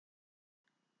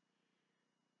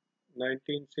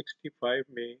1965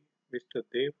 में मिस्टर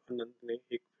देव आनंद ने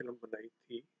एक फिल्म बनाई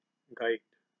थी गाइड।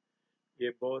 ये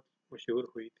बहुत मशहूर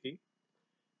हुई थी।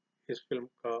 इस फिल्म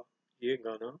का ये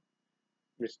गाना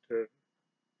मिस्टर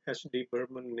एस.डी.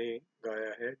 बर्मन ने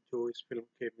गाया है, जो इस फिल्म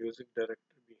के म्यूजिक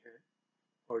डायरेक्टर भी हैं,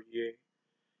 और ये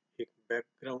एक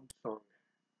बैकग्राउंड सॉन्ग है।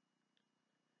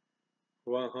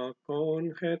 वहाँ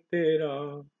कौन है तेरा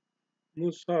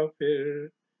मुसाफिर,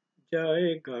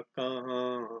 जाएगा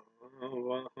कहाँ?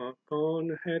 वहाँ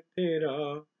कौन है तेरा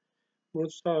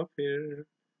मुसाफिर,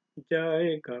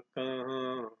 जाएगा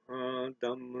कहाँ?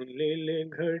 दम ले ले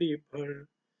घड़ी भर,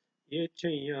 ये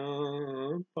छैया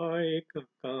पाएगा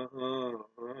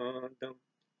कहाँ? दम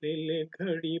ले ले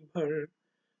घड़ी भर,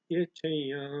 ये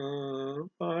छैया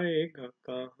पाएगा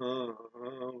कहाँ?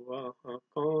 वहाँ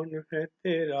कौन है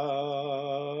तेरा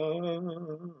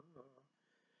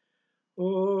ओ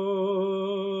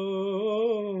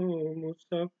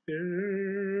मुसाफिर,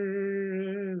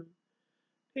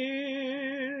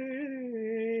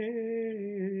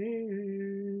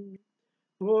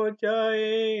 वो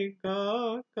जाएगा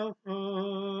कहाँ?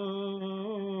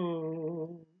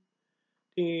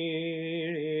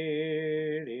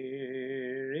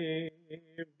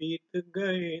 बीत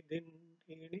गए दिन,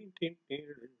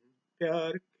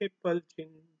 प्यार के पल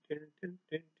छिन,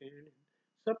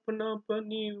 सपना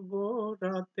बनी वो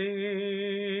रातें,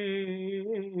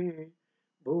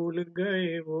 भूल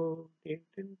गए वो,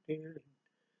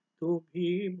 तू भी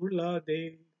भुला दे,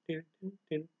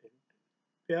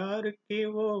 प्यार की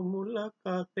वो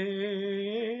मुलाकातें,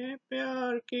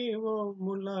 प्यार की वो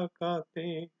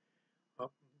मुलाकातें,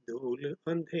 अब धूल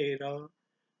अंधेरा,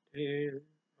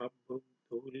 अब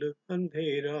धूल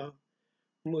अंधेरा,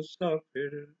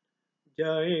 मुसाफिर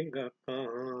जाएगा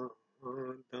कहाँ?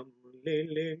 दम ले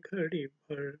ले घड़ी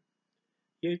भर,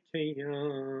 ये छैया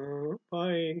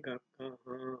पाएगा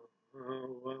कहाँ?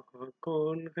 वहाँ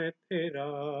कौन है तेरा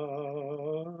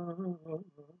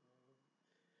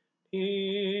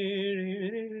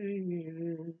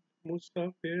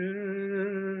मुसाफिर,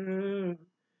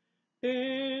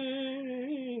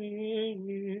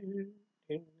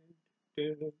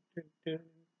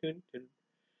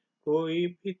 कोई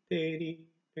भी तेरी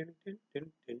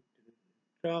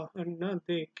राह न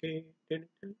देखे,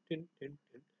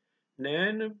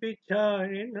 नैन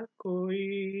बिछाए न कोई,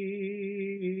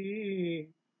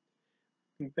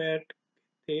 बैठ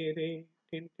तेरे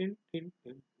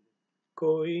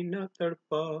कोई न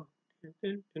तड़पा,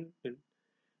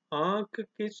 आँख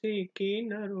किसी की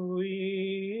न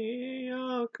रोई,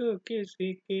 आँख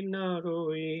किसी की न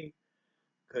रोई,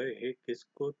 कहे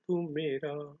किसको तू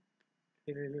मेरा,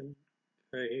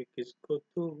 कहे किसको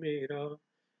तू मेरा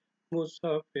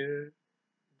मुसाफिर,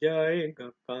 जाएगा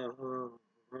कहाँ?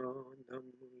 दम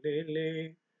ले ले,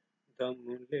 दम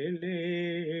ले ले,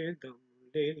 दम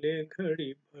ले ले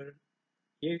घड़ी भर,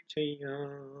 ये छैया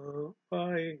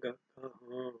पाएगा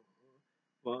कहाँ?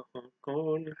 वहाँ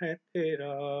कौन है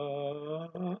तेरा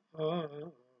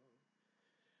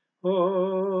ओ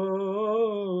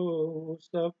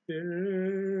मुसाफिर,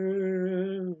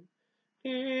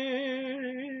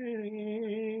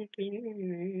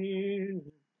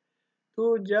 तू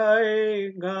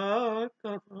जाएगा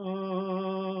कहाँ?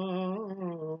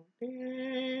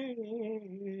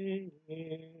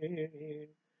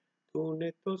 तूने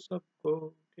तो सबको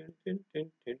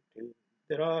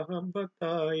राह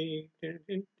बताई,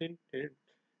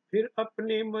 फिर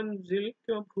अपनी मंजिल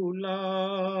क्यों भूला?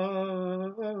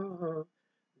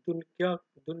 दुनिया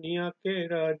दुनिया के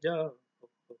राजा,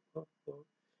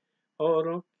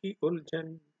 औरों की उलझन,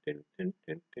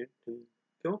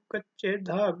 क्यों कच्चे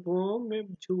धागों में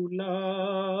झूला?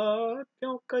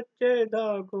 क्यों कच्चे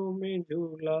धागों में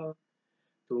झूला?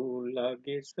 तू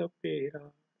लागे सपेरा,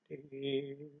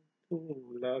 तू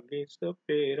लागे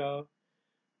सपेरा,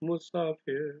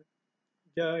 मुसाफिर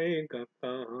जाएगा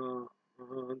कहाँ?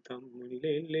 दम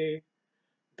ले ले,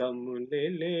 दम ले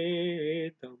ले,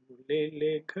 दम ले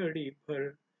ले घड़ी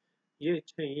भर, ये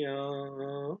छैया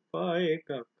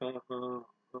पाएगा कहाँ?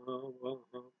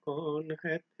 वहाँ कौन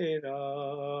है तेरा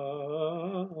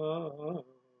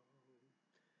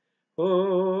ओ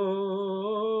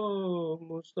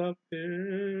मुसाफिर,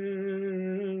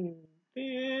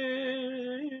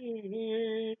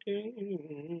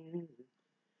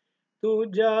 तू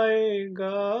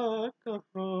जाएगा